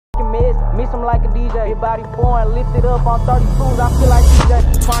Miss him like a DJ. Big body foreign, lifted up on 32s, I feel like DJ.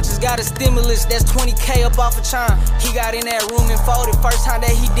 Twanches got a stimulus, that's 20K up off a chime. He got in that room and folded, first time that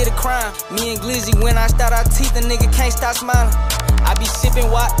he did a crime. Me and Glizzy, when I start our teeth, the nigga can't stop smiling. I be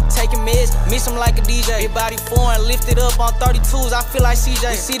sipping what, taking meds, miss him like a DJ. Big body foreign, lifted up on 32s, I feel like CJ.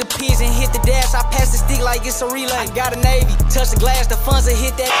 We see the pigs and hit the dash, I pass the stick like it's a relay. I got a Navy, touch the glass, the funds that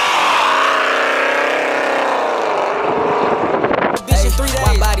hit that. Bitch in 3 days.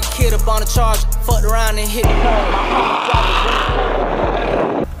 White body kid up on the charger, fucked around and hit the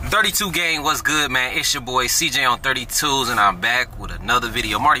 32 gang, what's good, man? It's your boy CJ on 32s, and I'm back with another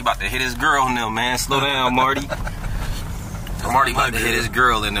video. Marty about to hit his girl in them, man. Slow down, Marty. Marty about to hit his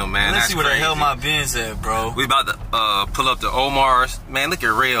girl in them, man. Let's see where the hell my Benz at, bro. We about to pull up to Omar's. Man, look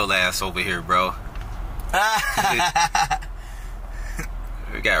at real ass over here, bro.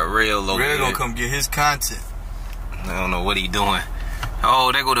 We got real over here. Real gonna come get his content. I don't know what he doing.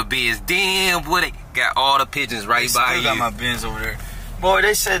 Oh, there go the Benz. Damn, boy, they got all the pigeons right by you. Got my Benz over there. Boy,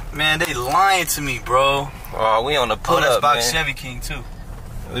 they said, man, they lying to me, bro. Oh, we on the pull up, man. That's Chevy King too.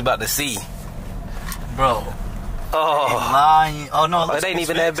 We about to see, bro. Oh, they lying. Oh no, it ain't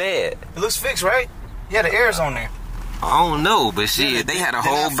even that bad. It looks fixed, right? Yeah, the air's on there. I don't know, but shit, yeah, they had a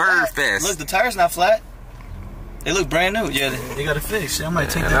whole bird fest. Look, the tires not flat. They look brand new. Yeah, they got it fixed. I might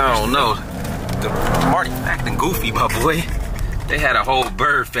take that. I don't know. Marty acting goofy, my boy. They had a whole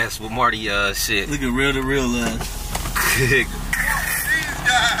bird fest with Marty shit. Look at real to real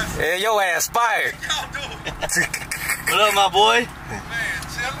Yeah, your ass fired. What up, my boy? Man,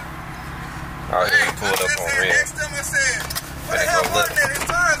 chillin'. Oh, yeah, pull it up on red. Next time I said, what the hell was that? His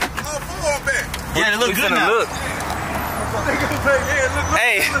tires all full back. Yeah, they look good now. Look.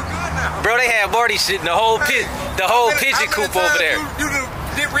 Hey, bro, they had Marty shit in the whole pit, the whole pigeon coop over there.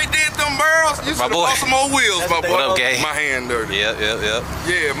 You redid them barrels? You should have bought some more wheels, my boy. What up, gang? My hand dirty. Yep.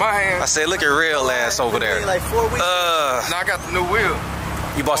 Yeah, my hand. I said, look at real ass over there. Like 4 weeks. Now I got the new wheel.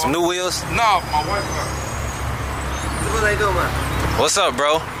 You bought some new wheels? No, my wife got. What they doing, man? What's up,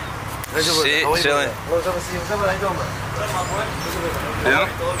 bro? Shit, chilling. What's up, what they doing, man? Yeah,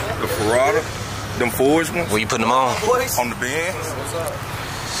 the Ferrari, them Fords ones. Where you putting them on? On the Benz.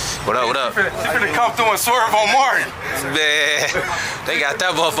 What up? You finna come through and swerve on Marty. Man, they got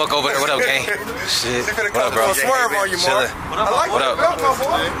that motherfucker over there. What up, gang? Shit. What up, bro? Swerve on you, Marty. What up? Belt, my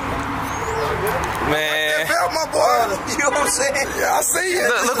boy. Man. Belt, my boy. You know what I'm saying? Yeah, I see it.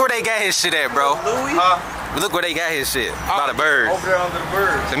 Look where they got his shit at, bro. Louis? Look where they got his shit. By the birds. Over there under the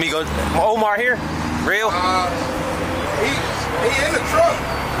birds. Let me go. Omar here? Real? He in the truck,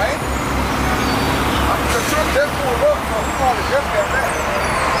 man. The truck just pulled up, so he probably just got back.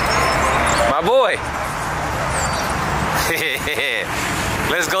 My boy.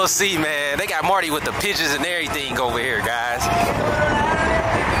 Let's go see, man. They got Marty with the pigeons and everything over here, guys.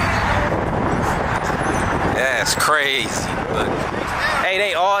 That's crazy. Look. Hey,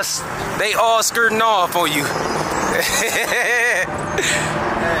 they all skirting off on you.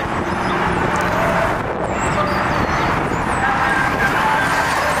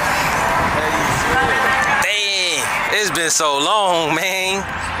 Dang, it's been so long, man.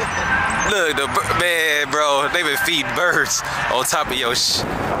 Look, man, bro, they been feeding birds on top of your shit.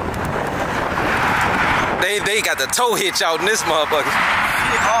 They got the toe hitch out in this motherfucker.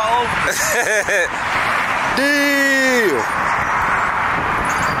 All over. Damn.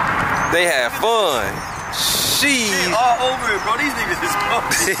 They had fun. Shit. All over it, bro. These niggas is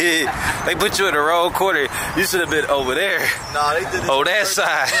pumping. They put you in the wrong corner. You should have been over there. Nah, they did this. Oh, that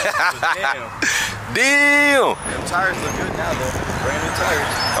side. Damn. Damn. Them tires look good now, though. Brand new tires.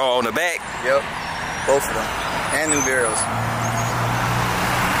 Oh, on the back? Yep. Both of them. And new barrels.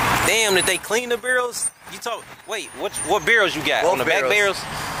 Damn, did they clean the barrels? You talk. Wait, what barrels you got? Both on the barrels. back barrels?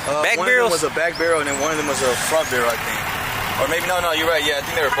 Back one barrels? One of them was a back barrel, and then one of them was a front barrel, I think. Or maybe, no, you're right. Yeah, I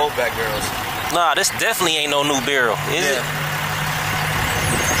think they were both back barrels. Nah, this definitely ain't no new barrel, is it?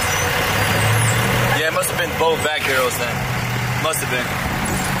 Yeah, it must have been both back barrels then. Must have been.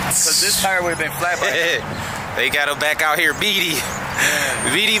 Because this tire would have been flat by now. They got him back out here, Beatty.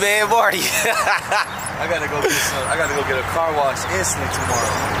 Yeah. Beatty Man Marty. I gotta go get a car wash instantly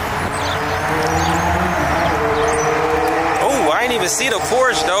tomorrow. Oh, I ain't even see the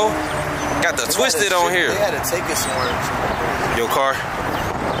Porsche though. Got the twisted on here. They had to take it somewhere. Your car?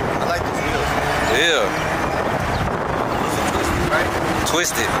 I like the wheels. Yeah. Right?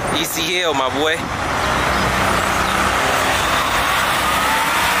 Twisted. ECL, my boy.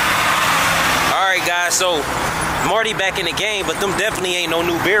 Alright guys, so Marty back in the game, but them definitely ain't no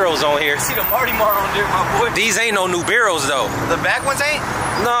new barrels on here. See the Marty Mar on there, my boy? These ain't no new barrels though. The back ones ain't?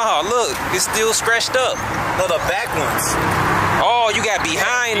 Nah, look, it's still scratched up. No, the back ones. Oh, you got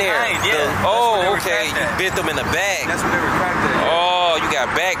behind there. Yeah. Oh, okay. You bent them in the back. That's where they were cracked at. Oh, you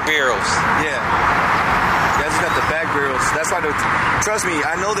got back barrels. Yeah. Yeah, I just got the back barrels. That's why they. Trust me,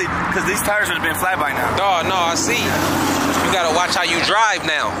 I know they. Because these tires would have been flat by now. Oh, no, I see. You gotta watch how you drive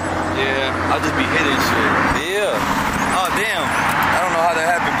now. Yeah. I'll just be hitting shit. Yeah. Oh damn. I don't know how that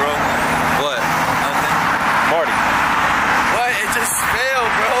happened, bro. What? Nothing. Marty. What? It just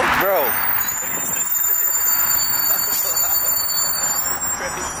failed, bro. Bro.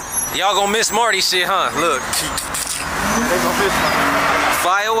 Y'all gonna miss Marty shit, huh? Look. They gonna miss me.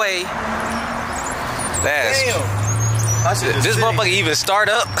 Fly away. That's Damn. this motherfucker even start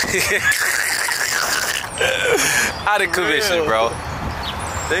up. Out of commission, bro.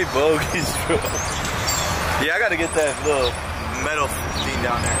 They bogus, bro. Yeah, I gotta get that little metal thing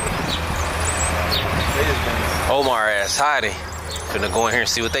down there. They just been... Omar ass hiding. Finna go in here and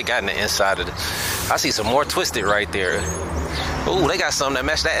see what they got in the inside of it. I see some more twisted right there. Ooh, they got something that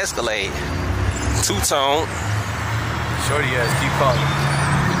match that Escalade. Two-tone. Shorty ass, keep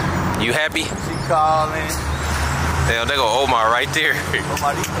calling. You happy? Keep calling. Damn, they go Omar right there.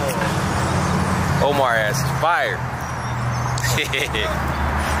 Omar ass is fired.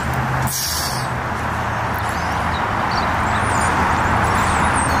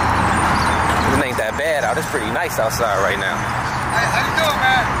 It ain't that bad out. It's pretty nice outside right now. Hey, how you doing,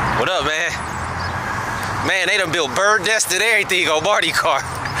 man? What up, man? Man, they done built bird nest and everything on Marty car.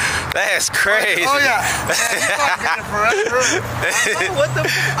 That's crazy. Oh, yeah. Man, you thought it forever. What the?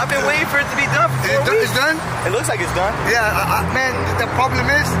 I've been waiting for it to be done for 4 weeks. It's done? It looks like it's done. Yeah, man, the problem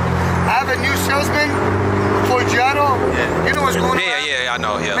is, I have a new salesman, Forgiatos. Yeah. You know what's going on? Yeah, I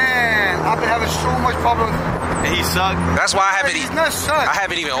know, yeah. Man, I've been having so much problem. And he sucked. That's why I haven't He's not sucked. I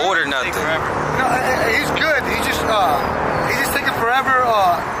haven't even ordered nothing. No, he's good. He's just taking forever.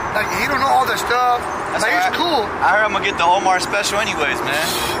 Like, he don't know all the stuff. That's Like, he's cool. I heard I'm gonna get the Omar special anyways, man.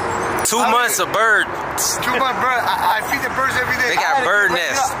 2 months of bird. 2 months, bro. I feed the birds every day. They got bird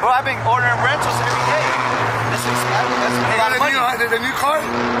nests. Bro, I've been ordering rentals every day. That's You got the new car?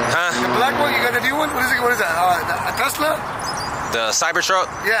 Huh? The black one? You got the new one? What is it? What is that? A Tesla? The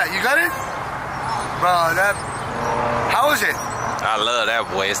Cybertruck? Yeah, you got it? Bro, that... How is it? I love that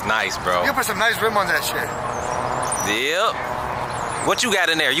boy. It's nice, bro. You put some nice rim on that shit. Yep. What you got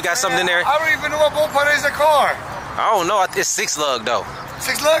in there? You got something in there? I don't even know what ballpark is the car. I don't know. It's 6 lug though.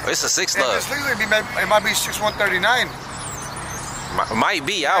 6 lug? It's a 6 If lug. it's legal, it might be 6139. Might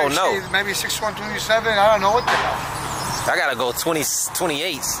be. I don't know. Maybe 6127. I don't know what the hell. I gotta go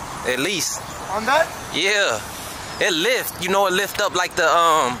 28s at least. On that? Yeah. It lift. You know, it lift up like the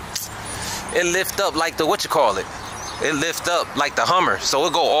It lift up like the what you call it. It lift up like the Hummer, so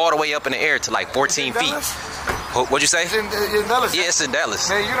it go all the way up in the air to like 14 feet. What'd you say? It's in Dallas. Yeah, it's in Dallas.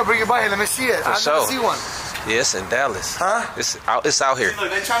 Man, you gotta bring it by here. Let me see it. I sure. never see one. Yeah, it's in Dallas. Huh? It's out here.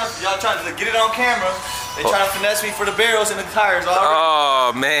 Look, y'all trying to get it on camera. They trying to finesse me for the barrels and the tires already.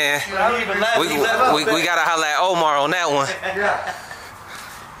 Oh man. We gotta holla at Omar on that one. Yeah.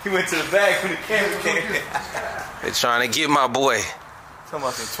 He went to the bag when the camera came. They're trying to get my boy. Talking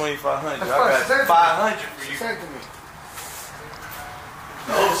about some 2,500. I That's got 500 for you. Send it to me.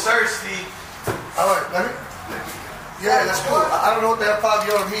 Oh, sir, Steve. All right, let me. Yeah, that's cool. I don't know what that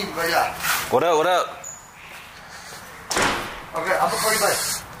 $5 mean, but yeah. What up? What up? Okay, I'm gonna call you back.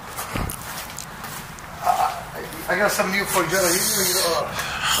 I got some new for you.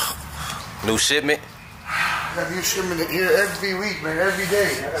 New shipment. I got new shipment here every week, man, every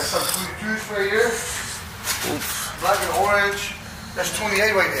day. I got some juice right here. Oof. Black and orange. That's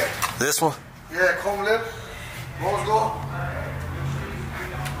 28 right there. This one? Yeah, comb lip. Rose gold.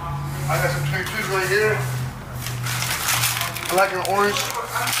 I got some 22s right here. Black and orange.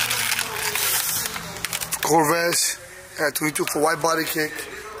 Corvettes. I got 22 for white body kick.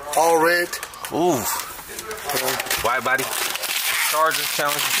 All red. Ooh. White body. Charger,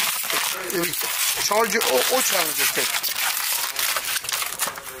 Challenger. Charger or Challenger kick.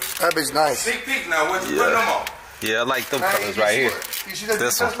 That bit's nice. Sneak peek now, what you putting them on? Yeah, I like them Man, colors right here. You see that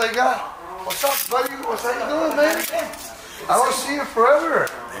This defense one. they got? What's up, buddy? What's up you doing, man? I don't see you forever.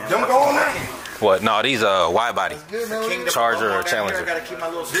 Them go on there? What? No, these wide body. Good, man. Charger or Challenger.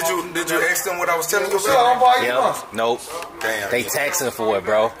 Did you ask them what I was telling you What's up? I'll about? buy you Yep. one. Nope. Damn. They taxing for it,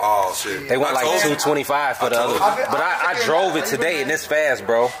 bro. Oh shit. They want like I told you. $225 for the other. But I drove it today and it's fast,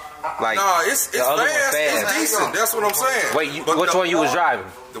 bro. Like Nah, it's the other one's fast. It's fast. decent. That's what I'm saying. Wait, But which the- one you was driving?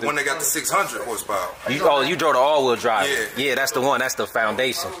 The one that got the 600 horsepower. You drove the all-wheel drive. Yeah. Yeah, that's the one. That's the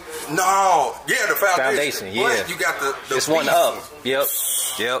foundation. No, yeah, the foundation. Foundation, yeah. But you got the It's one beast up. one. Yep.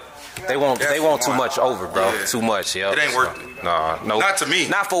 Yep. They want too much over, bro. Yeah. Too much, yeah. It ain't worth it. Nah, no. Not to me.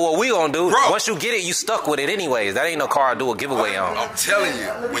 Not for what we gonna do. Bro. Once you get it, you stuck with it anyways. That ain't no car I do a giveaway on. I'm telling you,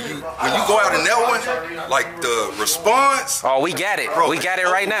 when you go out in that one, like the response. Oh, we got it. Bro, we got it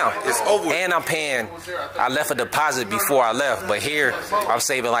right now. It's over with. And I'm paying. I left a deposit before I left, but here I'm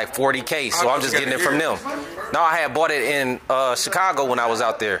saving like 40K, so I'm just getting it from them. No, I had bought it in Chicago when I was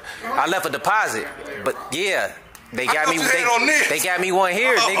out there. I left a deposit, but yeah. They got me. They got me one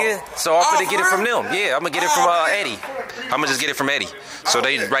here, nigga. So I'm gonna get it from them. Yeah, I'm gonna get it from Eddie. I'm gonna just get it from Eddie. So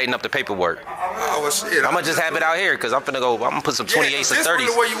they writing up the paperwork. Oh shit! I'm gonna just have it out here because I'm gonna go. I'm gonna put some 28s and 30s.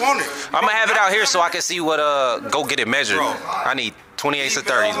 This the way you want it. I'm gonna have it out here so I can see what go get it measured. Bro. I need 28s and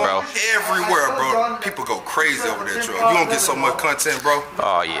 30s, bro. Everywhere, bro. People go crazy over that truck. You don't get so much content, bro.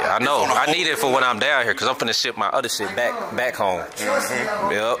 Oh yeah, I know. I need it for when I'm down here because I'm finna ship my other shit back home.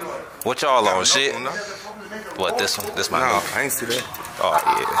 Yep. What y'all on shit? What, this one? This my No, I ain't see that. Oh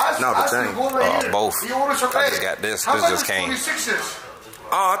yeah. No, the thing. Both. I just got this. This just came.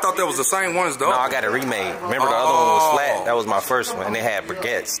 Oh, I thought that was the same ones, though. No, I got it remade. Remember the other one was flat? That was my first one. And it had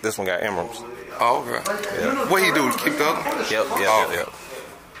baguettes. This one got emeralds. Oh, okay. Yeah. What he do? Keep the other one? Yep.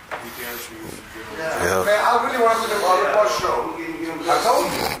 Man, I really want to go to the bus show. I told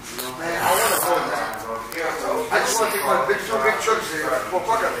you. Man, I want to go there. I just want to take my big trucks there. Well,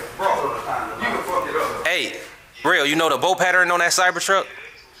 fuck it. Bro, you can fuck it up. Hey, real, you know the bow pattern on that Cybertruck?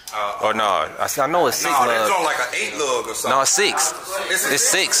 Or no? I know it's 6 No, lug. that's on like an 8 lug or something. No, it's 6. It's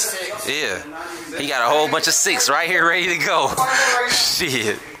 6. Yeah. He got a whole bunch of 6 right here ready to go.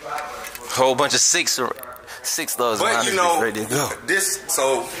 Shit. Whole bunch of 6 lugs. But you know, ready to go. this,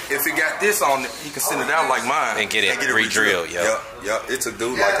 so if he got this on it, he can send it out like mine. And get it re-drilled, Yep. It's a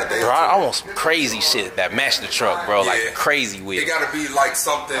dude like a day. Bro, I want some crazy shit that match the truck, bro. Like a crazy wheel. It gotta be like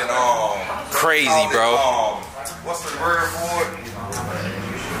something, crazy, bro. What's the word for it?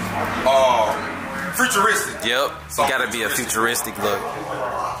 Futuristic. Yep. Something Gotta be a futuristic look.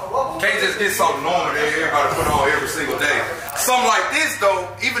 Can't just get something normal that everybody put on every single day. Something like this though,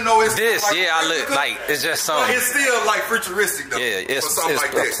 even though it's this, like I look like it's just something. It's still like futuristic though. Yeah, it's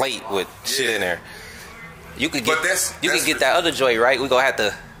like a plate with shit in there. You could get you can get that other joint, right? We gonna have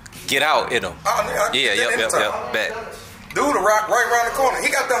to get out in them. Yeah, yep. Bet. Dude, right around the corner. He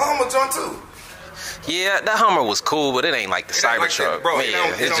got the Hummer joint too. Yeah, that Hummer was cool, but it ain't like the Cybertruck. Bro,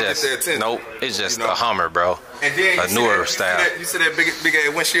 it's just nope. It's just a Hummer, bro. And then a newer style. You see that big ass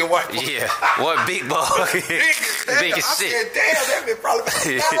windshield wiper? Yeah. What big bug? Big as shit. Said, damn, that been probably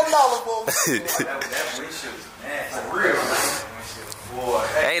 $1,000 for real.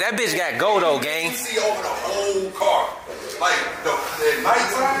 Hey, that bitch got go though, gang. You see over the whole car. Like the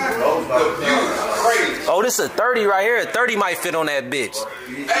nighttime, the view is crazy. Oh, this is a 30 right here. A 30 might fit on that bitch.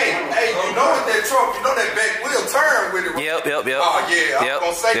 Hey, you know what that truck, you know that back wheel turn with it. Yep. Oh yeah, I'm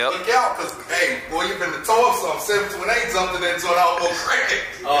gonna say look out, cause hey, boy, you been to tow up something. 728 jumped in that joint, I almost cracked.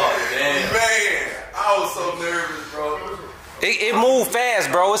 Oh damn. Man, I was so nervous, bro. It moved fast,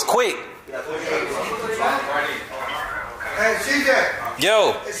 bro. It's quick. Hey, CJ.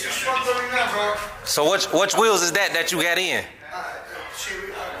 Yo. It's just 139, bro. So which wheels is that you got in?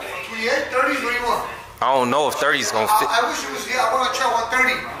 28, 30, what do you want? I don't know if 30's gonna fit. I wish it was here. I want to try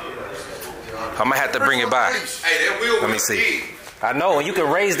 130. I'm gonna have to bring it by. Hey, that wheel. Let me see. I know, and you can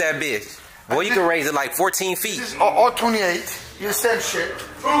raise that bitch. Boy, you can raise it like 14 feet. This is all 28. You said shit.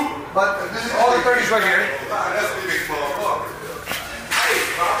 But this is all the 30s right here. That's a big motherfucker.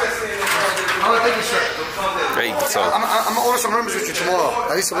 I'm gonna take this shit. Great, so I'm gonna order some rims with you tomorrow.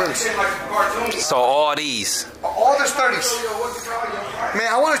 I need some rims. So all these. All the 30s. Man,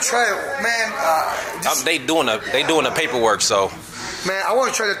 I want to try it. Man, They doing the paperwork, so. Man, I want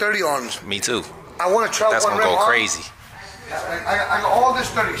to try the 30 arms. Me too. I want to try That's one gonna rim go arm. crazy. I got all this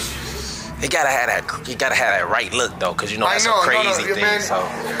 30s. You gotta have that right look though, cause you know that's a crazy thing. Man, so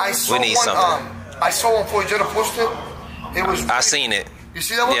we need something. I saw one Forgiatos posted. It was. I seen it. You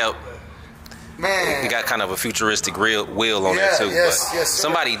see that one? Yep. Man. You got kind of a futuristic wheel on there too. Yes, but yes.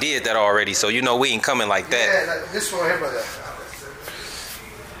 somebody did that already, so you know we ain't coming like that. Yeah, this one here, brother.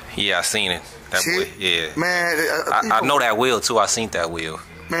 Yeah, I seen it. That see? boy, yeah. Man, I know that wheel too. I seen that wheel.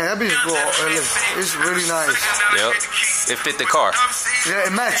 Man, that bitch go. It's really nice. Yep. It fit the car. Yeah,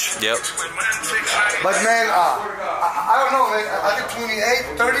 it matched. Yep. But man, I don't know, man. I think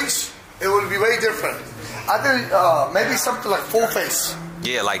 28, 30s, it would be way different. I think maybe something like full face.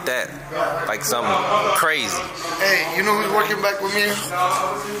 Yeah, like that. Like something crazy. Hey, you know who's working back with me?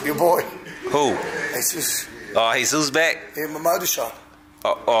 Your boy. Who? Jesus. Oh, Jesus back? In my mother's shop.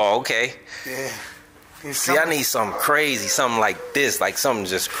 Oh, okay. Yeah. See, I need something crazy, something like this, like something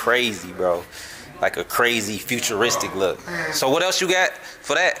just crazy, bro. like a crazy futuristic look. So what else you got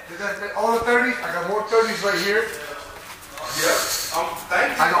for that? All the 30s. I got more 30s right here.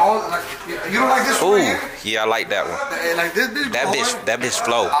 Thank you. I got all like. You don't like this one right here? Yeah, I like that one. Like this That bitch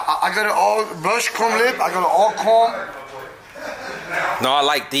flow. I got it all brush comb lip. I got it all comb. No, I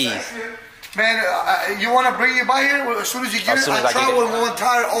like these. Man, you want to bring it by here as soon as you get it? I try with one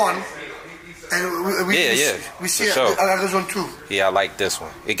tire on. And we see it. Sure. I got this one too. Yeah, I like this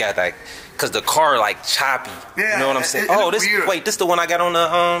one. It got that, cause the car like choppy. Yeah, you know what I'm saying? This weird. wait, this the one I got on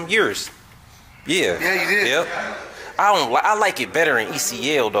the yours. Yeah. Yeah, you did. Yep. I like it better in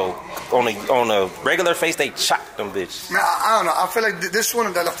ECL though. On a regular face, they chop them bitch. Man, I don't know. I feel like this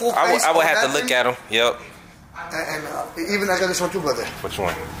one, the full face. I would have to look at them. Yep. And even I got this one too, brother. Which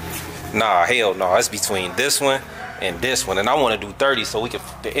one? Nah, hell no. It's between this one and this one, and I want to do 30 so we can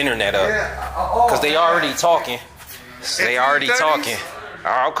the internet up. Cause they already talking. They already talking.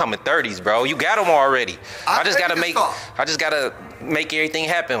 I'll come in 30s, bro. You got them already. I just gotta make everything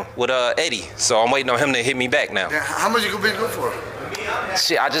happen with Eddie. So I'm waiting on him to hit me back now. Yeah, how much you gonna be good for?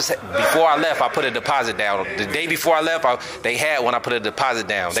 Shit, before I left, I put a deposit down. The day before I left, they had when I put a deposit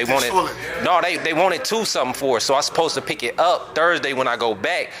down. They wanted they wanted 2 something for it. So I was supposed to pick it up Thursday when I go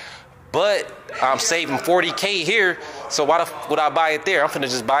back. But I'm saving 40K here, so why would I buy it there? I'm finna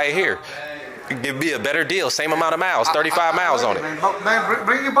just buy it here. It'd be a better deal, same amount of miles, 35 miles on it. Man,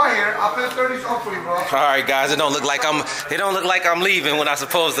 bring it by here. I'll put 30s on for you, bro. All right, guys. It don't look like I'm leaving when I'm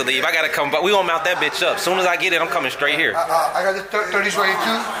supposed to leave. I gotta come, but we gonna mount that bitch up. As soon as I get it, I'm coming straight here. I got the 30s ready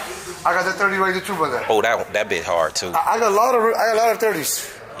too. I got the 30 ready too, brother. Oh, that bit hard too. I got a lot of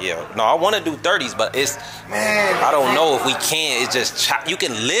 30s. Yeah, no, I want to do 30s, but I don't know if we can. It's just you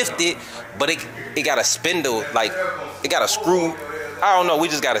can lift it, but it got a spindle, like it got a screw. I don't know. We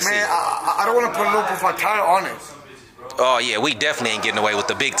just gotta see. Man, I don't want to put no profile tire on it. Oh yeah, we definitely ain't getting away with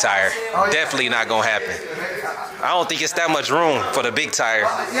the big tire. Oh, yeah. Definitely not gonna happen. I don't think it's that much room for the big tire.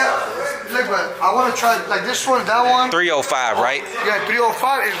 Yeah, look, but I want to try like this one, that one. 305, right? Yeah,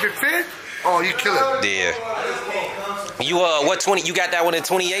 305. If it fit, oh, you kill it. Yeah. You what 20? You got that one in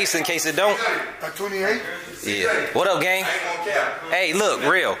 28s in case it don't. 28. Yeah. What up, gang? Hey, look,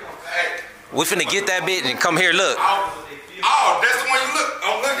 real. We finna get that bitch and come here. Look. Oh, that's the one you look.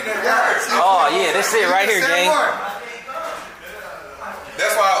 I'm looking at it. Oh yeah, that's it right here, gang.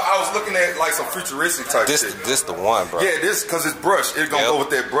 That's why I was looking at like some futuristic type shit. This the one, bro. Yeah, this because it's brush. It's gonna go with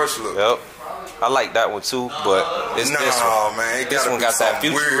that brush look. Yep. I like that one too, but it's this one. Man, this one got that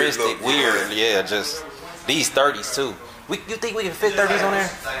futuristic, weird. Yeah, just these 30s too. You think we can fit 30s on there?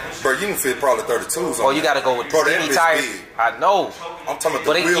 Bro, you can fit probably 32s on there. You gotta go with the skinny tire. I know. I'm talking about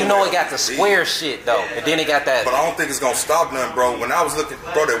the wheel. But you know it got the square shit though. And then it got that. But I don't think it's gonna stop nothing, bro. When I was looking,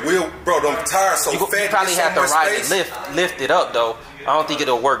 bro, that wheel, bro, them tires so fat. You probably have to ride it, lift it up though. I don't think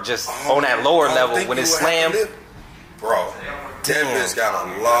it'll work just on that lower level when it's slammed. Bro, that bitch got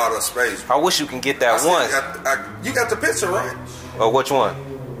a lot of space. I wish you can get that one. You got the picture, right? Oh, which one?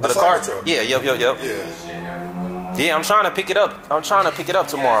 The car? Truck. Yeah, yep. Yeah, I'm trying to pick it up. I'm trying to pick it up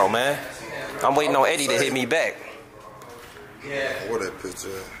tomorrow, man. I'm waiting on Eddie to hit me back. What that picture?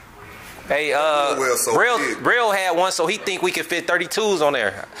 Hey, Real had one, so he think we can fit 32s on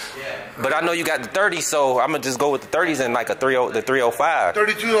there. But I know you got the 30s, so I'm gonna just go with the 30s and like the 305.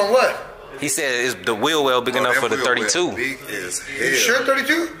 32 on what? He said is the wheel well big enough for the 32. Big as hell. You sure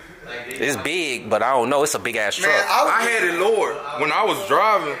 32? It's big, but I don't know. It's a big ass truck. Man, I had it lowered when I was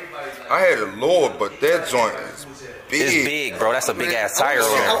driving. I had it lowered, but that joint is big. It's big, bro. That's a big ass tire on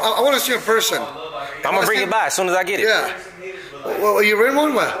there. I want to see in person. I'm gonna bring it by as soon as I get it. Yeah. Well, you ran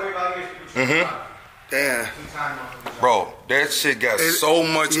one, man. Damn. Bro, that shit got so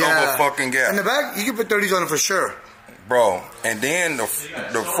much of a fucking gap. In the back, you can put 30s on it for sure. Bro, and then the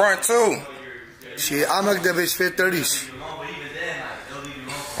front too. Shit, I'm like that bitch fit 30s.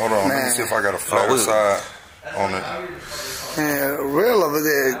 Hold on, let me see if I got a flat side on it. Man, Real over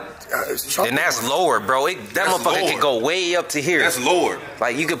there. And that's lower, bro. That motherfucker can go way up to here. That's lower.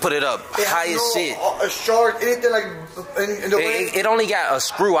 Like you could put it up high as shit. A shark, anything like in the way. It only got a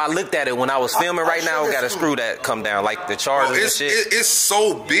screw. I looked at it when I was filming. Right now, it got a screw that come down like the chargers and shit. It's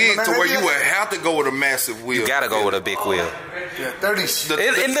so big to where you would have to go with a massive wheel. You gotta go with a big wheel. Yeah, 30s.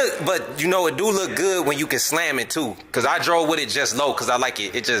 It look, but you know it do look good when you can slam it too. Cause I drove with it just low, cause I like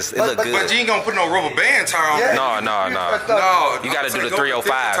it. It look good. But you ain't gonna put no rubber band tire on it. No. No, you gotta do the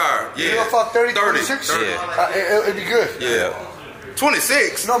 305. Yeah. 30, 26? Yeah. It'd be good. Yeah.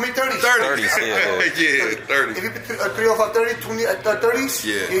 26? No, I mean 30s. 30s, yeah. 30. If you put a 305 30s,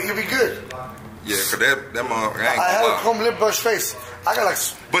 you'll be good. Yeah, cause that motherfucker ain't I have a comb lip brush face. I got like.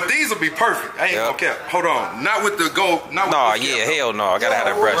 But these will be perfect. I ain't gonna care. Hold on. Not with the gold. Hell no. I gotta have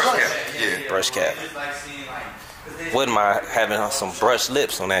that brush. Yeah. Brush cap. Wouldn't mind having some brushed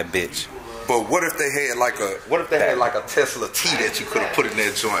lips on that bitch. But what if they had like a Tesla T that you could have put in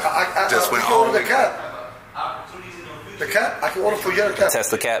that joint? Just went all the cap. The cap? I can order Forgiatos cap.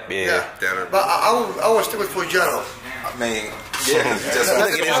 Tesla cap, yeah. But I would stick with Forgiatos. I mean, look at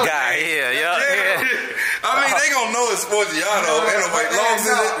this guy here, yeah. I mean, they gonna know it's Forgiato anyway. As long as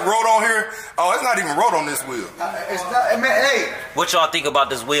it wrote on here. Oh, it's not even wrote on this wheel. It's not. I mean, hey. What y'all think about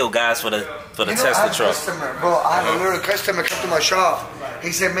this wheel, guys, for the Tesla truck? Bro, I had a little customer come to my shop.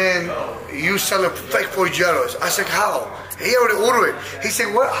 He said, "Man, you sell fake Forgiatos." I said, "How?" He already ordered it. He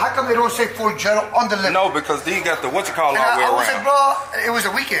said, "What? How come they don't say Forgiato on the lip?" No, because then you got the all the way around. I was like, bro, it was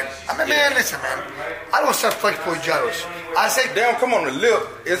a weekend. I mean, man, listen, man. I don't sell fake Forgiatos. I say, they don't come on the lip.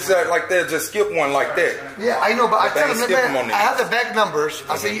 It's like they just skip one like that. Yeah, I know, but I tell them, man, I have the bag numbers.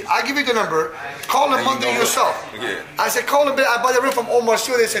 I say, I give you the number. Call them Monday yourself. Yeah. I said, call them. I buy the rim from Omar.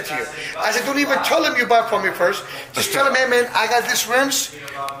 See what they said to you. I said, don't even tell them you buy from me first. Just tell them, hey, man, I got this rims.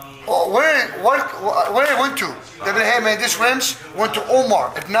 Where it went to? They're gonna, hey man, this rims went to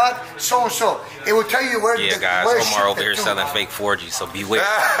Omar. If not, so and so. It will tell you where. Yeah, guys, Omar over here selling fake 4G, so beware.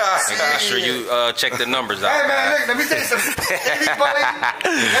 Make sure you check the numbers out. Hey man, look, let me tell you something.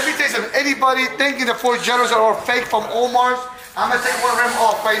 Anybody thinking the Forgiatos are fake from Omar's, I'm gonna take one rim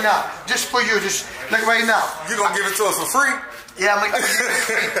off right now, just for you, just like right now. You gonna give it to us for free? Yeah, I'm gonna give it for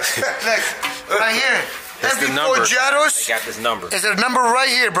free. Look, right here. That's the number. Forgiatos. Got this number. It's a number right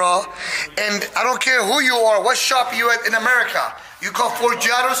here, bro. And I don't care who you are, what shop you at in America. You call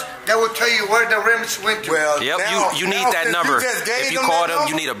Forgiatos, they will tell you where the rims went to. Well, yep, you need that number. If you call them,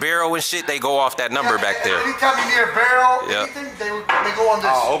 you need a barrel and shit, they go off that number back there. Anytime you need a barrel, anything, they go on this.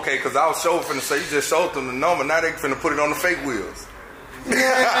 Oh, okay, because I was finna say, you just showed them the number, now they finna put it on the fake wheels.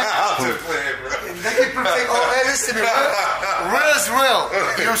 Yeah, I'm just playing, bro. They can say, oh, hey, listen to me, real is real.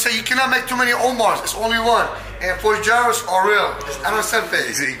 You know what I'm saying? You cannot make too many Omars. It's only one. And Forgiatos are real. I don't sell fake.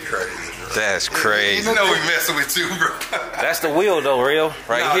 He crazy. That's crazy. You know we messing with you, bro. That's the wheel, though, real.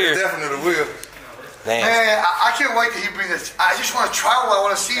 Right here. Definitely the wheel. Damn. Man, I can't wait till he brings this. I just want to try one. I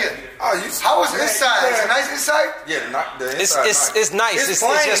want to see it. Oh, how is the inside? Is it nice inside? Yeah, the inside. It's nice. It's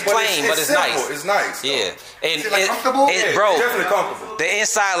just plain, but it's nice. It's nice. Yeah. And is it comfortable? Bro, definitely comfortable. The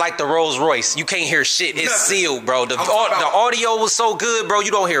inside like the Rolls Royce. You can't hear shit. It's sealed, bro. The audio was so good, bro. You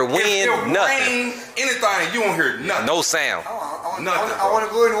don't hear wind, nothing. Anything, you won't hear nothing. No sound. Nothing. I want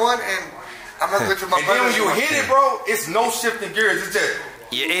to go in one and I'm not going to my brother. And then when you hit it, bro, it's no shifting gears. It's just...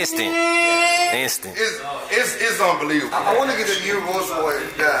 Yeah, instant. Instant. It's unbelievable. I want to get a new Rolls Royce.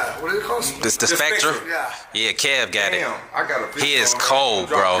 What is it called? The Spectre? Yeah. Kev got it. I got a He is cold,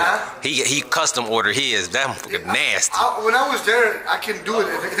 bro. He custom ordered his. That fucking nasty. When I was there, I can do it.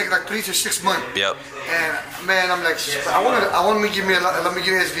 It takes like 3 to 6 months. Yep. And man, I'm like, I want to give me let me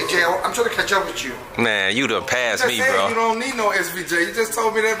give me SVJ. I'm trying to catch up with you. Man, you done passed me, bro. You don't need no SVJ. You just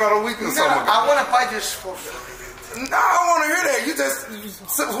told me that about a week or something ago. I want to buy this for. No, I don't want to hear that. You just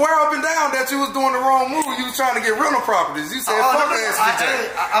swear up and down that you was doing the wrong move. You was trying to get rental properties. You said, fuck SVJ.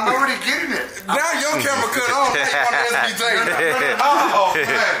 I'm already getting it. Now your camera cut off. They want SVJ. Oh,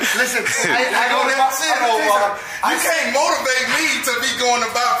 man. Listen, I know that shit, Omar. You can't motivate me to be going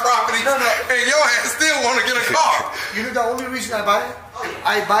to buy properties and your ass still want to get a car. You know the only reason I buy it?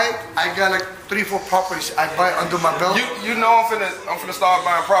 I got like 3-4 properties I buy under my belt. You know I'm finna start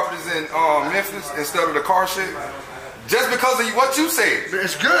buying properties in Memphis instead of the car shit. Just because of what you said.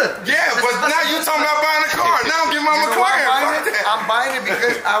 It's good. Yeah, but now you talking about buying a car. Now I'm getting my McLaren. I'm buying it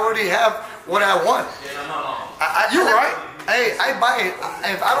because I already have what I want. You're right. Hey, I buy it.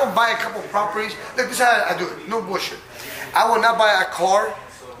 If I don't buy a couple properties, look, this is how I do it. No bullshit. I will not buy a car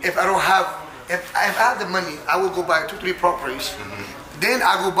if I don't have. If I have the money, I will go buy 2-3 properties. Then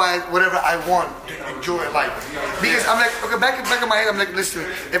I go buy whatever I want to enjoy life. Because I'm like, okay, back in my head, I'm like, listen,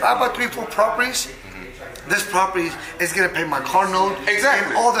 if I buy 3-4 properties, this property is gonna pay my car note,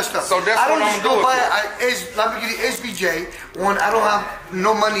 and all this stuff. So that's I don't what just go buy Lamborghini SVJ when I don't have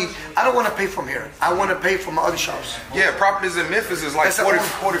no money. I don't want to pay from here. I want to pay from my other shops. Yeah, properties in Memphis is like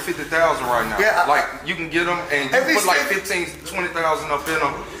 50,000 right now. Yeah, like you can get them and you put like 15,000, 20,000 up in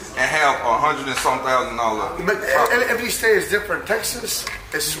them and have $100,000 and some thousand. But every state is different. Texas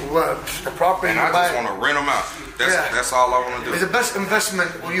is the property. And I just want to rent them out. That's all I want to do. It's the best investment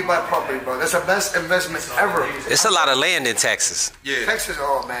when you buy property, bro. That's the best investment ever. It's a lot of land in Texas. Yeah. Texas,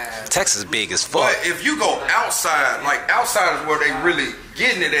 oh man. Texas big as fuck. But if you go outside, like outside is where they really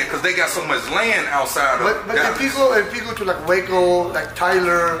getting it at because they got so much land outside of But if you go to like Waco, like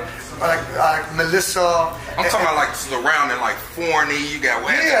Tyler, Melissa. I'm talking about like surrounding like Forney. You got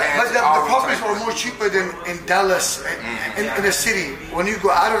West. Yeah, but the properties were more cheaper than in Dallas, in the city. When you go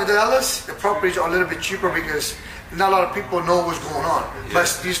out of Dallas, the properties are a little bit cheaper because not a lot of people know what's going on. Yeah.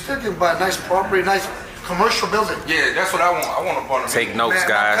 But you still can buy a nice property, nice commercial building. Yeah, that's what I want. I want a barn. Take notes,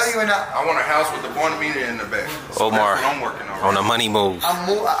 guys. I want a house with a barn meter in the back. Omar, that's what I'm working on a money move. I'm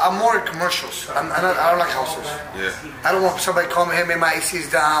more in commercials. I don't like houses. Yeah. I don't want somebody to call me, hey man, my AC is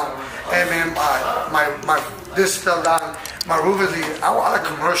down. Hey man, my this fell down. My roof is leaking. I like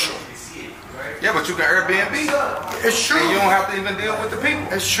commercial. Yeah, but you can Airbnb. It's true. And you don't have to even deal with the people.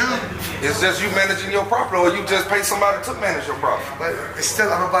 It's true. It's just you managing your property, or you just pay somebody to manage your property. But it's still,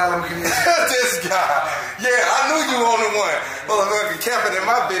 I'm gonna buy a Lamborghini. This guy. Yeah, I knew you on the one. Well, look, camping in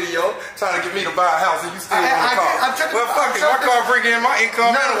my video, trying to get me to buy a house, and you still want a car. Well, fuck it. My car bringing in my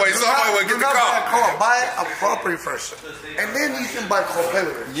income anyway, so I might as well get the car. Buy a property first, and then you can buy car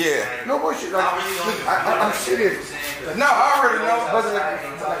later. Yeah. No bullshit. Like, I'm serious. No, I already know. But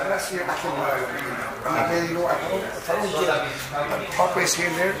like last year, I can't buy it. Man, you know, if I don't get properties here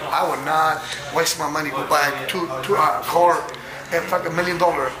and there, I would not waste my money to buy a car at like $1 million.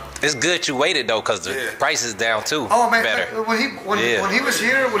 It's good you waited though, cause the price is down too. Oh man, better. When he was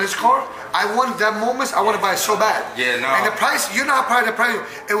here with his car, I wanted that moment. I want to buy it so bad. Yeah, no. And the price, you know how probably the price.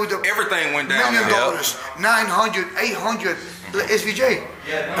 It was everything went down. $1 million, 900, 800 SVJ.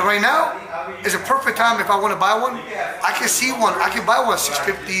 And right now is a perfect time if I want to buy one. I can see one. I can buy one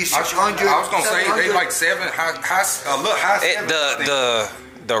 650, 600. I was gonna say they like high.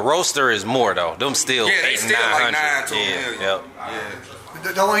 The roaster is more though. Them still 800, 900. Like 9 to $1 million. Yeah.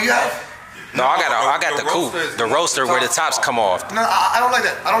 The one you have? No, I got the coupe, the roaster where the tops come off. No, I don't like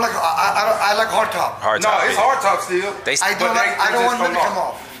that. I don't like. I like hard top. Hard top. No, it's hard top still. I don't want them to come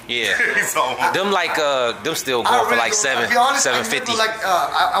off. Yeah, them still going for like $750. Like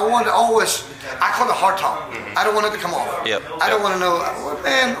I want to always. I call it hard top. I don't want it to come off. Yep. I don't want to know,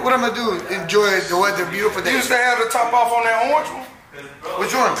 man. What am I gonna do? Enjoy the weather, beautiful day. You used to have the top off on that orange one.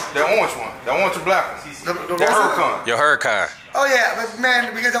 Which one? The orange one. The orange and black one. The Huracan. Your Huracan. Oh yeah, but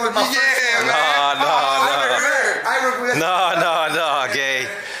man, because that was my first one. No, gay.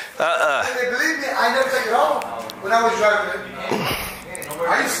 Believe me, I never take it off when I was driving it.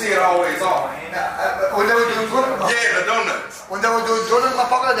 I used to see it always off. When they were doing donuts. Yeah, the donuts. When they were doing donuts in my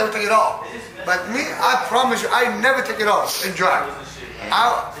pocket, I never take it off. But me, I promise you, I never take it off and drive.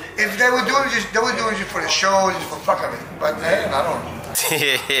 If they were doing it, they were doing it for the show, just for fucking me. But man, I don't know.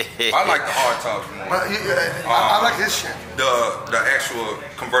 I like the hard tops more. But, I like this shit. The actual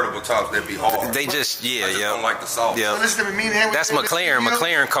convertible tops that be hard. They just I don't like the soft. Yeah. So listen to me and him. That's McLaren.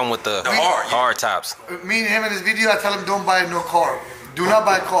 McLaren come with the hard tops. Me and him in this video, I tell him don't buy no car. Do not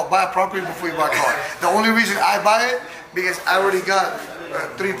buy a car. Buy a property before you buy a car. The only reason I buy it because I already got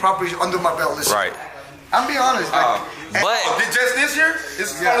 3 properties under my belt. Listen. Right. I'm being honest. But just this year?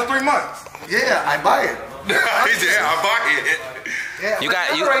 It's only 3 months. Yeah, I buy it. Yeah, I buy it. Yeah, you got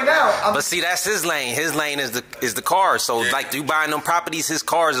right now. But see, that's his lane. His lane is the cars. So like you buying them properties, his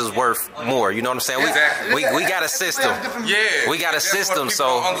cars is worth more. You know what I'm saying? Exactly. We got a system. Yeah. We got a system.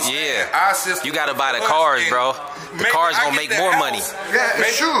 So yeah, our system. You got to buy the cars, bro. The cars gonna make more money. Yeah,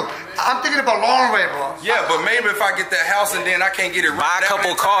 it's true. I'm thinking about long way, bro. Yeah, but maybe if I get that house and then I can't get it. Buy a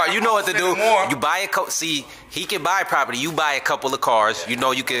couple cars. You know what to do. You buy a couple. See, he can buy property. You buy a couple of cars. You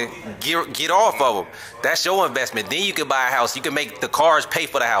know you can get off of them. That's your investment. Then you can buy a house. You can make the cars pay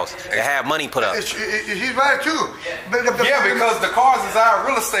for the house and have money put up. He's right too. But because the cars is our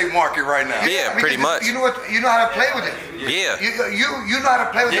real estate market right now. Yeah, pretty much. You know what? You know how to play with it. Yeah. You know how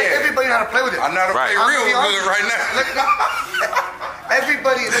to play with it. Everybody know how to play with it. I know how to play real good right now.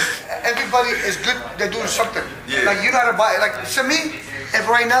 Everybody is good. They're doing something. Yeah. Like you know how to buy. Like to me, if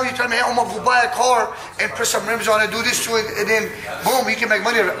right now you tell me, hey, Omar, go buy a car and put some rims on it, do this to it, and then boom, you can make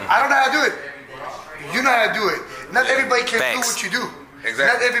money. I don't know how to do it. You know how to do it. Not everybody can do what you do. Exactly.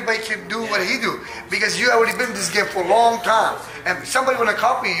 Not everybody can do what he do because you already been in this game for a long time. And somebody want to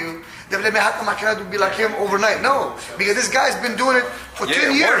copy you, they're like, how come I cannot be like him overnight? No, because this guy's been doing it for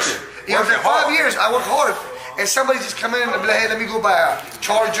 10 years. For 5 years, I work hard. And somebody just come in and be like, hey, let me go buy a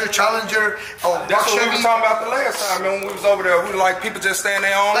Charger, Challenger, or that's what we were talking about the last time. When we was over there, we were like, people just stay in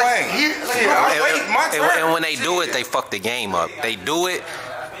their own lane. And when they do it, they fuck the game up. They do it,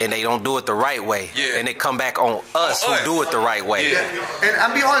 and they don't do it the right way. Yeah. And they come back on us who do it the right way. Yeah. And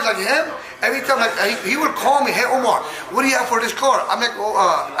I'm being honest, like him, every time like he would call me, hey Omar, what do you have for this car? I'm like,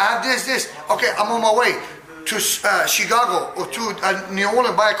 I have this. Okay, I'm on my way to Chicago or to New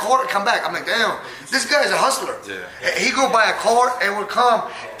Orleans, buy a car and come back. I'm like, damn, this guy is a hustler. Yeah. He go buy a car and will come,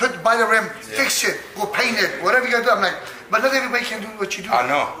 buy the rim, fix it, go paint it, whatever you gotta do. I'm like, But not everybody can do what you do. I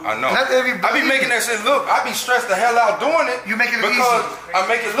know. Not everybody. I be making that shit look. I be stressed the hell out doing it. You make it look because easy. I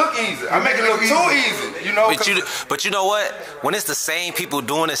make it look easy. I make it look too easy. You know. But you know what? When it's the same people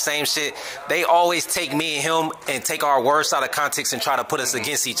doing the same shit, they always take me and him and take our words out of context and try to put us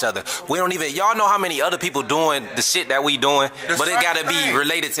against each other. We don't even. Y'all know how many other people doing the shit that we doing, but it gotta be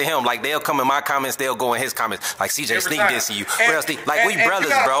related to him. Like they'll come in my comments, they'll go in his comments. Like CJ sneak dissing you. Like we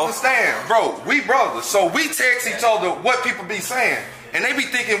brothers, you bro. Understand, bro? We brothers, so we text each other what people be saying. And they be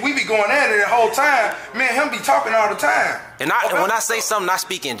thinking we be going at it the whole time. Man, him be talking all the time. And when I say something, I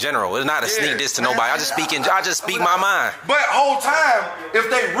speak in general. It's not a sneak diss to nobody. I just speak my mind. But whole time,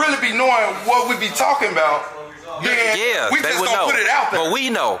 if they really be knowing what we be talking about, then we just don't put it out there. But we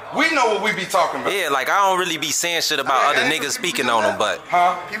know. We know what we be talking about. Yeah, like I don't really be saying shit about other niggas speaking on them, but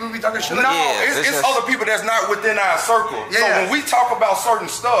people be talking shit. No, it's other people that's not within our circle. Yeah. So when we talk about certain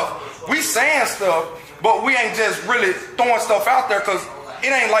stuff, we saying stuff. But we ain't just really throwing stuff out there because it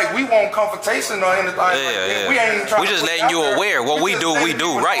ain't like we want confrontation or anything. We ain't trying. We just letting you aware what we do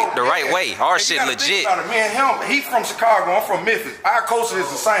right, the right way. Our shit legit. Me and him, he from Chicago, I'm from Memphis. Our culture is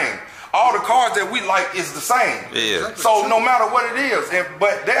the same. All the cars that we like is the same. Yeah. So no matter what it is,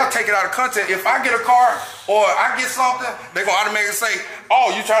 but they'll take it out of context. If I get a car or I get something, they gonna automatically say,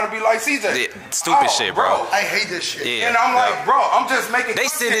 "Oh, you trying to be like CJ?" Yeah, stupid shit, bro. I hate this shit. Yeah. And I'm like, bro, I'm just making. They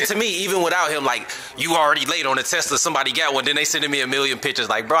send it to me even without him. Like, you already late on the Tesla. Somebody got one. Then they sending me a million pictures.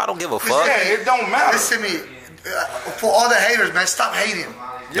 Like, bro, I don't give a fuck. Yeah, it don't matter. Listen to me. For all the haters, man, stop hating.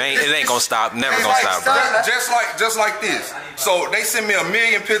 It ain't gonna stop. Never gonna stop, bro. Just like this. So they send me a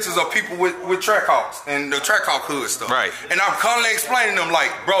million pictures of people with Trackhawks and the Trackhawk hood stuff. Right. And I'm constantly explaining them like,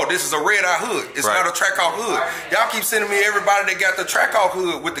 bro, this is a red eye hood. It's not a Trackhawk hood. Y'all keep sending me everybody that got the Trackhawk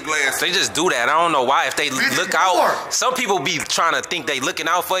hood with the glass. They just do that. I don't know why. If they look out, some people be trying to think they looking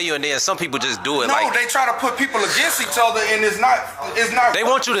out for you, and then some people just do it. No, like they try to put people against each other, and it's not. They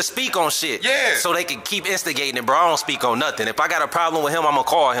want you to speak on shit. Yeah. So they can keep instigating it, bro. I don't speak on nothing. If I got a problem with him, I'm gonna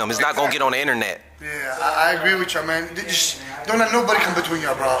call him. It's not gonna get on the internet. Yeah, I agree with you, man. Just don't let nobody come between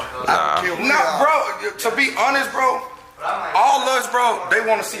you, bro. Nah, bro. To be honest, bro, all us, bro, they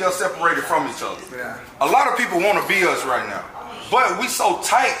want to see us separated from each other. Yeah. A lot of people want to be us right now. But we so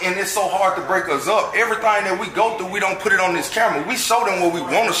tight and it's so hard to break us up. Everything that we go through, we don't put it on this camera. We show them what we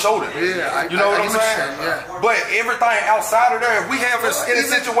want to show them. Yeah, you know what I'm saying? Yeah. But everything outside of there, if we have in a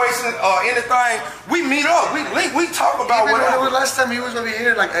situation or anything, we meet up. We link. We talk about whatever. Last time he was over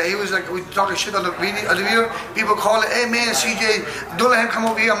here, he was like we talking shit on the video. People call it, hey man, CJ, don't let him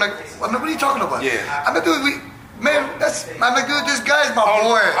come over here. I'm like, what are you talking about? Yeah. I'm like, dude, I'm like, dude, this guy's my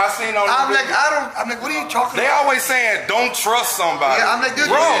boy. I seen on I'm like, what are you talking about? They always saying, don't trust somebody. Yeah, I'm like, dude,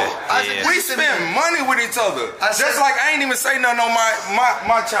 bro, we spend money with each other. Just like I ain't even say nothing on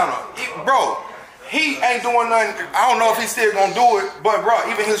my channel. Bro, he ain't doing nothing. I don't know if he's still gonna do it, but bro,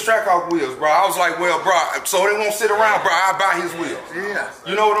 even his Trackhawk wheels, bro. I was like, well, bro, so they won't sit around, bro. I buy his wheels. Yeah.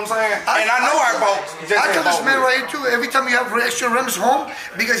 You know what I'm saying? I bought. I tell this man right here too. Every time you have extra rims home,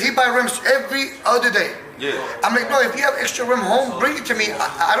 because he buy rims every other day. Yeah. I'm like, bro, if you have extra rim home, bring it to me.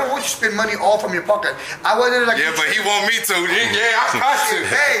 I don't want you to spend money all from your pocket. I want it like. Yeah, but he want me to. Yeah, I got you.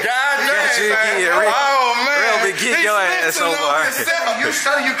 Hey, God damn, man. Oh man. Real get your ass over. You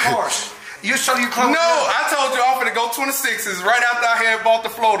sell your cars. You sell your clothes. No, I told you I'm finna go 26s right after I had bought the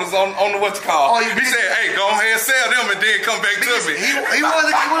floaters on the what's it called. He said, hey, go ahead and sell them and then come back to me. He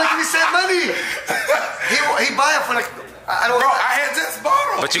wanna give me some money. He buy it for like. Bro, I had just bought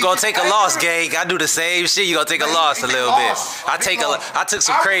them. But you gonna take a loss, gang. I do the same shit. You gonna take a loss a little bit. I took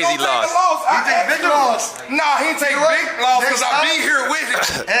some crazy loss. He take big loss. Nah, he take big loss because I be here with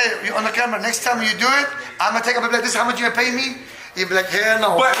it. Hey, on the camera, next time you do it, I'm gonna take up like this. How much you gonna pay me? He'd be like, hell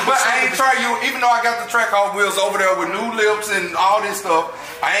no. But I ain't try you, even though I got the Trackhawk wheels over there with new lips and all this stuff,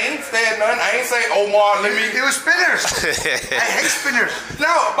 I ain't said nothing. I ain't say, Omar, let me. It was spinners. I hate spinners.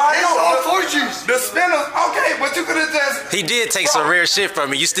 No, but it's all fortunes. The spinners, okay, but you could have just. He did take some rare shit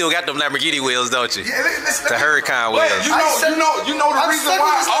from me. You still got them Lamborghini wheels, don't you? Yeah, the Hurricane wheels. You know the reason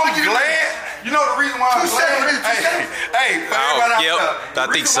why I'm glad. You know the reason why I'm glad? Hey, for everybody out there. I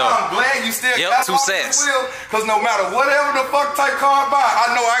think so. I'm glad you still got 2 cents. Because no matter whatever the fuck type car I buy,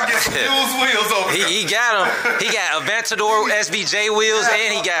 I know I get used wheels over there. He got them. He got Aventador SVJ wheels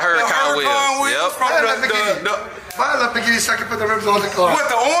and he got Hurricane wheels. Yep. Buy a Lamborghini so I can put the rims on the car. What,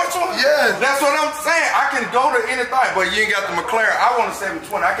 the orange one? Yeah. That's what I'm saying. I can go to anything, but you ain't got the McLaren. I want a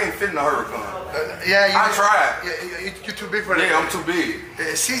 720. I can't fit in the Hurricane. I tried. Yeah, you're too big for that. Yeah, I'm too big.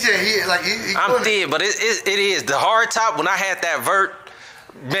 CJ, I'm thin, but it is. The hard top, when I had that vert,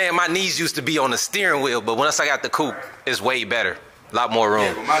 man, my knees used to be on the steering wheel, but once I got the coupe, it's way better. A lot more room.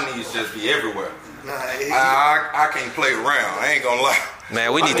 Yeah, but my knees just be everywhere. I can't play around. I ain't gonna lie.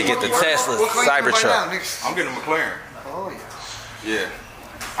 Man, we need to get the Tesla Cybertruck. I'm getting a McLaren. Oh yeah. Yeah.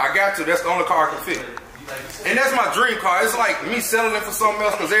 I got to. That's the only car I can fit. And that's my dream car. It's like me selling it for something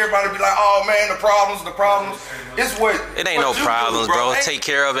else because everybody be like, oh man, the problems. It's what. It ain't no problems, bro. Take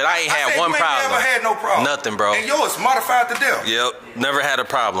care of it. I ain't had one problem. Never had no problem. Nothing, bro. And yours modified to death. Yep. Never had a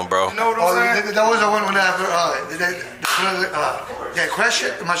problem, bro. You know what I'm saying? That was the one when I crashed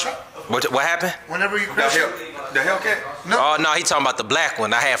it in my shop. What happened? Whenever you crash it. The Hellcat? No. Oh no, he talking about the black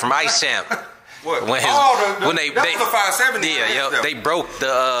one I had from Ice Champ. What? When they that was the 570. Yeah, they broke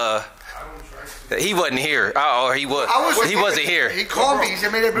the. He wasn't here. He wasn't here. He called me. He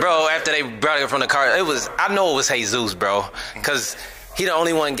said, bro, after they brought it from the car, I know it was Jesus, bro, because he the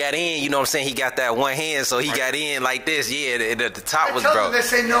only one got in. You know what I'm saying? He got that one hand, so he got in like this. Yeah, the top was broke. They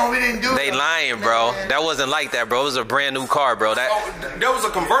say no, we didn't do it. They lying, bro. Man. That wasn't like that, bro. It was a brand new car, bro. That was a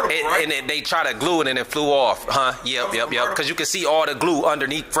convertible, right? And they tried to glue it and it flew off. Huh? Yep. Because you can see all the glue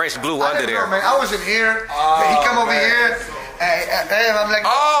underneath, fresh glue under there. Man, I wasn't here. He come over here. I'm like,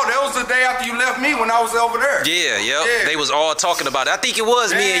 oh, that was the day after you left me when I was over there. Yeah. They was all talking about it. I think it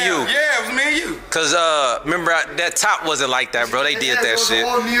was me and you. Yeah, it was me and you. Cause remember that top wasn't like that, bro. They did that shit.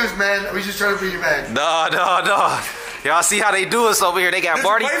 All news, man. We just trying to bring you back. No. Y'all see how they do us over here? They got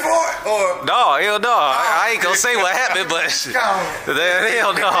Marty. Did you pay for it? Or? No, hell no. I ain't gonna say what happened, but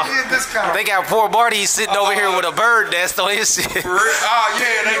hell no. They got poor Marty sitting over here with a bird nest on his shit. Oh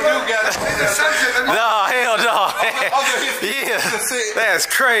yeah, they do got it. No, hell no. Yeah, that's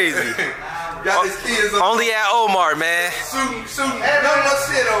crazy. Got his kids only at Omar, man. Shooting.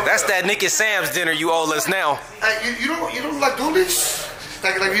 That's that Nick and Sam's dinner you owe us now. You don't like doolies?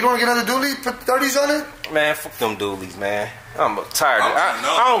 Like you don't want to get another dually? Put 30s on it? Man, fuck them doolies, man. I'm tired.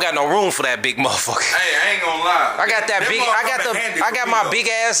 I don't got no room for that big motherfucker. Hey, I ain't gonna lie. I got that big. I got my big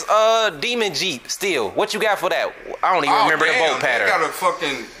ass demon Jeep still. What you got for that? I don't even remember the bolt pattern.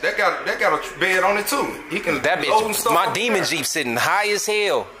 That got a bed on it too. He can that bitch. My demon Jeep sitting high as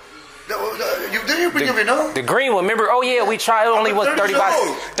hell. Didn't you bring the green one? Remember? Oh yeah, we tried. It only was 30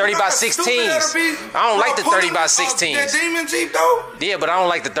 by 16s. I don't like the 30 by 16s. That demon Jeep though. Yeah, but I don't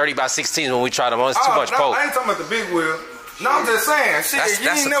like the 30 by 16s when we tried them. It's too much poke. I ain't talking about the big wheel. No, I'm just saying. Shit, you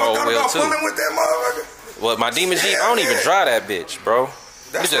ain't never thought about pulling with that motherfucker. Well, my demon Jeep, I don't even drive that bitch, bro.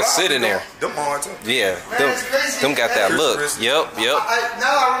 It's just sitting there. Them hard too. Yeah, them got that look. Yep. Now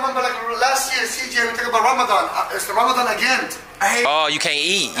I remember like last year, CJ, we talked about Ramadan. It's the Ramadan again. Oh, you can't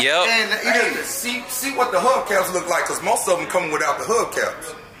eat. Yep. See what the hubcaps look like, because most of them come without the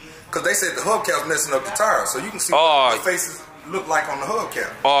hubcaps. Because they said the hubcaps messing up the tires, so you can see what the faces look like on the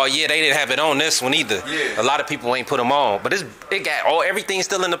hubcap. Oh yeah, they didn't have it on this one either. Yeah. A lot of people ain't put them on, but it got everything's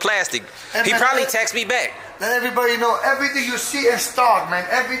still in the plastic. He probably text me back. Let everybody know everything you see in stock, man.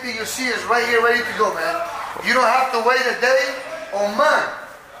 Everything you see is right here, ready to go, man. You don't have to wait a day or month.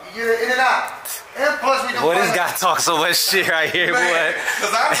 You get it in and out. And plus, we don't. Boy, this guy talks so much shit right here, boy.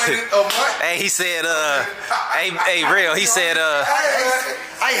 Because I waited a month. Hey, he said, hey, real. He said,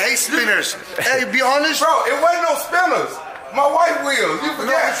 I hate spinners. Hey, be honest, bro. It wasn't no spinners. My wife will. You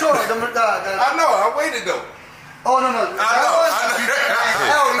forgot. No, I know. I waited though. Oh no. I know.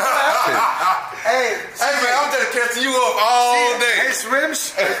 Hey man, I'm just catching you up all day. His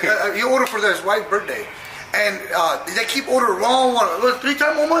rims, you order for his wife's birthday, and they keep ordering wrong one. 3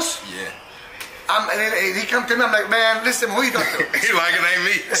 times almost. Yeah. And he come to me. I'm like, man, listen, who you talking to? He like it ain't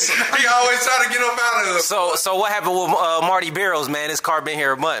me. He always try to get up out of it. So what happened with Marty Barrows, man? This car been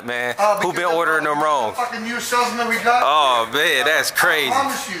here a month, man. Who been ordering them wrong? Fucking new salesman we got. Oh man, that's crazy. I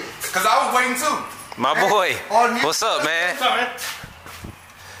promise you. Cause I was waiting too. My boy, what's up, man? What's up, man?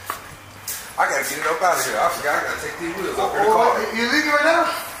 I gotta get it up out of here. I forgot I gotta take these wheels up in the car. You leaving right now?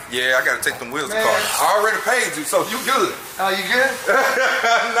 Yeah, I gotta take them wheels to the car. I already paid you, so you good. You good?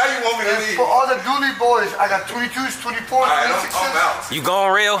 Now you want me to leave. For all the dually boys, I got 22s, 24s, 26s. I'm out. You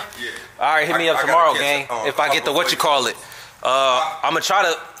going real? Yeah. All right, hit me up tomorrow, gang. If I get the I'm gonna try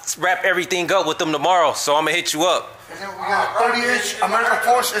to wrap everything up with them tomorrow, so I'm gonna hit you up. And then we got a 30-inch American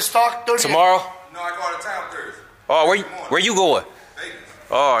Force in stock. 30 tomorrow? No, I go out of town Thursday. Oh, where you going? Vegas.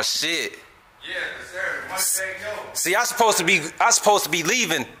 Oh shit. Yeah, Saturday. See, I supposed to be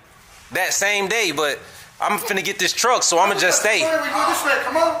leaving that same day, but I'm finna get this truck, so I'ma just stay. We go this way.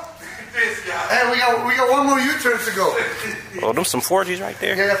 Come on. Hey, we got one more U-turn to go. Oh, them some Forgies right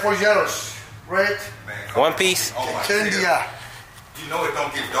there. Yeah, Forgiatos, right? One piece. Tendia. You know it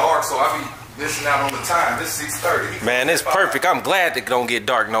don't get dark, so I be missing out on the time. This 6:30. Man, it's perfect. I'm glad it don't get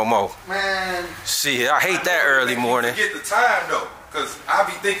dark no more. Man. Shit, I hate that early morning. Get the time though. Cause I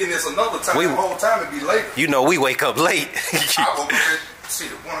be thinking it's another time. The whole time it be late. You know we wake up late. I woke up at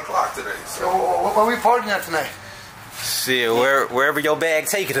Shit, 1 o'clock today. So what are we partying at tonight? Shit, wherever your bag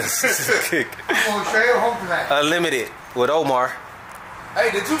taking us. Straight or home tonight? Unlimited with Omar. Hey,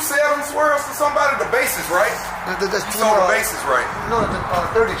 did you sell them swirls to somebody? The bases, right? That's You sold the bases, right? No, the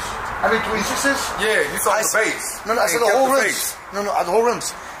 30s. I mean 26s. Yeah, you sold the base. No, I said the whole rims. No, the whole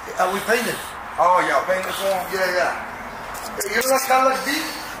rims. We painted. Oh, y'all painted for them? Yeah. You know that Cadillac V?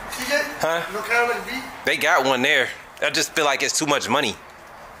 CJ? Huh? You know Cadillac V? They got one there. I just feel like it's too much money.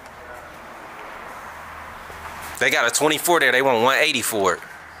 They got a 24 there. They want 180 for it.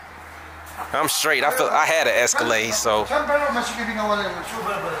 I'm straight. I had an Escalade, so. Oh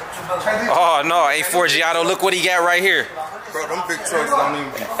no, hey Forgiato, look what he got right here. Bro, them big trucks don't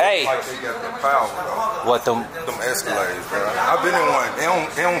even be like they got the power. What them Escalades, bro. I've been in one.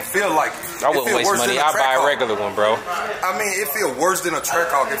 They don't feel like it. I wouldn't waste money. I'd buy a regular one, bro. I mean, it feel worse than a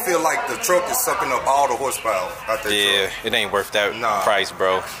Trackhawk. It feel like the truck is sucking up all the horsepower out there. Yeah, it ain't worth that price,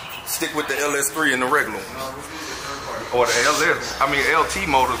 bro. Stick with the LS3 and the regular one. Or the LS, I mean LT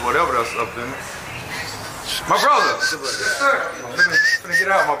motors, whatever that's up in. My brother. Let me get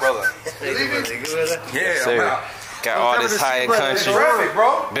out, my brother. Yeah, Sir. I'm out. Got all this high country. Traffic,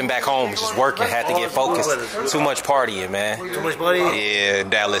 bro. Been back home, just working, had to get focused. Too much partying, man. Too much partying? Yeah,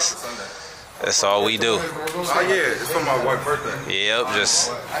 Dallas. That's all we do. Oh yeah, it's for my wife's birthday. Yep,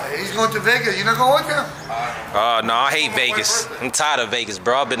 just. He's going to Vegas. You not going with him? Oh no, I hate Vegas. I'm tired of Vegas,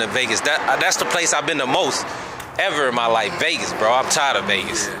 bro. I've been to Vegas. That's the place I've been the most ever in my life. Vegas, bro. I'm tired of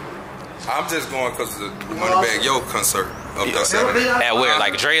Vegas. I'm just going because of the Moneybag Yo concert up there Saturday. At where,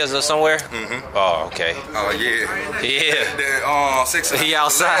 like Drea's or somewhere? Oh, okay. Oh yeah. Yeah. He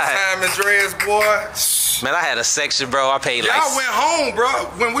outside. Last time in Drea's, boy. Man, I had a section, bro. I paid like. Y'all went home, bro.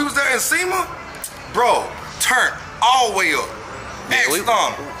 When we was there in SEMA, bro, turned all the way up.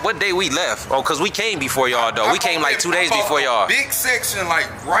 What day we left? Oh, because we came before y'all, though. We came like 2 days before y'all. Big section, like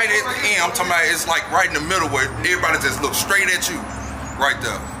right at the end. I'm talking about it's like right in the middle where everybody just looks straight at you. Right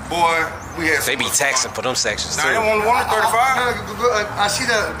there. Boy, we had They be taxing for them sections, too. Now, they want 135? I see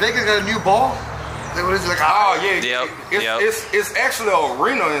that Vegas got a new ball. What is it, like? Oh, yeah. Yep. It's actually an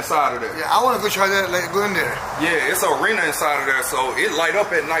arena inside of there. Yeah, I want to go try that, like, go in there. Yeah, it's an arena inside of there, so it light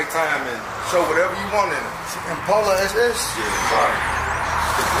up at nighttime and show whatever you want in it. And Paula SS?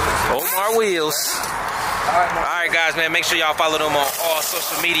 Yeah, Omar Wheels. Alright, guys, man, make sure y'all follow them on all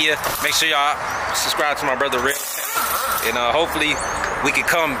social media. Make sure y'all subscribe to my brother Real. And hopefully we can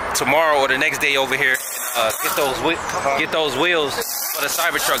come tomorrow or the next day over here and get those wheels for the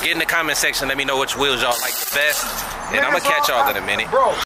Cybertruck. Get in the comment section. Let me know which wheels y'all like the best. And I'm going to catch y'all in a minute.